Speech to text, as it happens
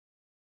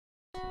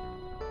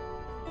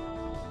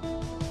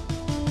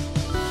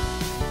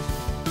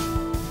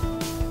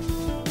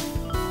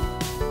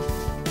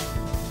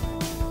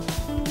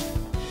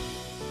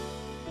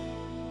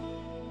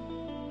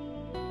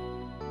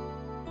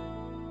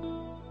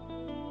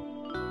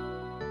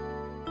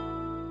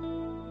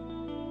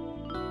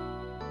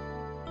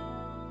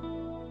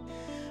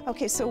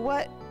Okay, so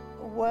what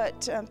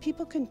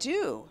people can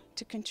do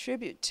to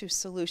contribute to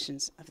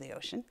solutions of the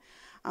ocean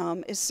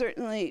is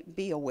certainly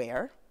be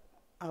aware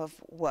of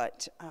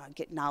what,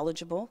 get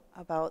knowledgeable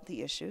about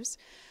the issues.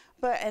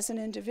 But as an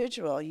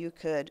individual, you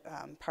could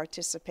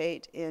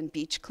participate in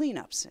beach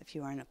cleanups if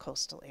you are in a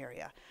coastal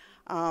area.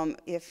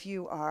 If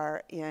you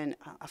are in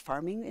a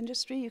farming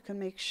industry, you can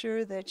make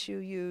sure that you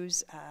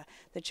use,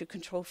 that you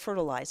control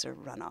fertilizer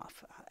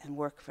runoff and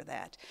work for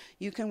that.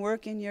 You can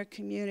work in your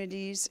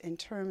communities in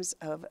terms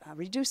of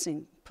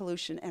reducing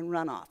pollution and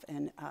runoff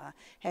and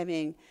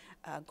having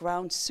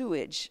ground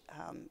sewage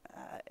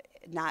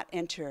not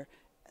enter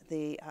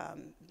the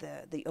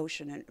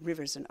ocean and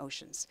rivers and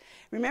oceans.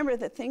 Remember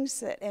that things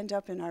that end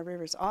up in our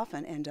rivers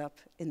often end up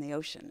in the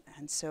ocean.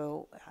 And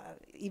so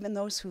even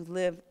those who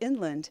live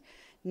inland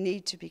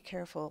need to be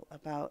careful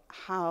about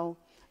how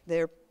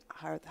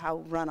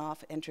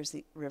runoff enters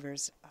the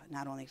rivers.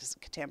 Not only does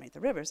it contaminate the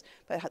rivers,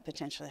 but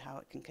potentially how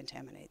it can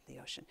contaminate the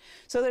ocean.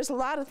 So there's a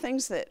lot of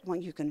things that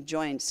when you can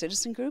join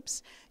citizen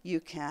groups, you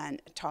can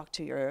talk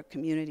to your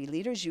community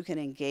leaders, you can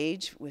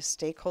engage with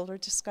stakeholder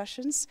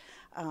discussions,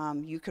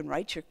 you can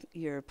write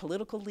your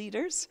political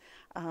leaders,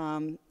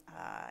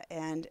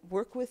 and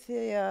work with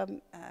the,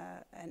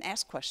 and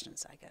ask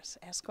questions, I guess.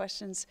 Ask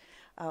questions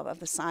of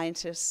the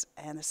scientists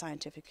and the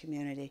scientific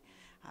community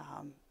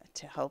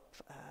to help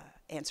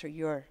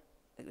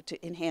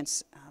to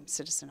enhance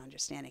citizen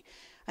understanding.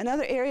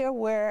 Another area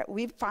where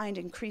we find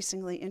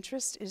increasingly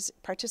interest is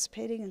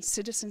participating in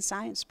citizen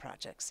science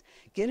projects.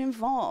 Get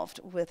involved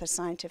with a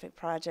scientific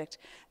project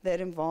that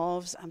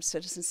involves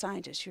citizen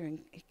scientists. You're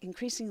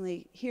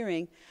increasingly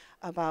hearing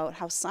about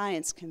how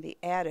science can be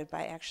added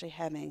by actually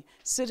having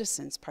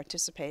citizens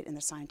participate in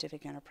the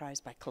scientific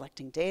enterprise by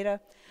collecting data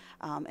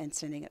and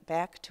sending it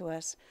back to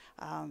us,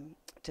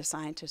 to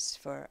scientists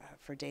for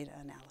data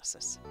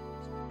analysis.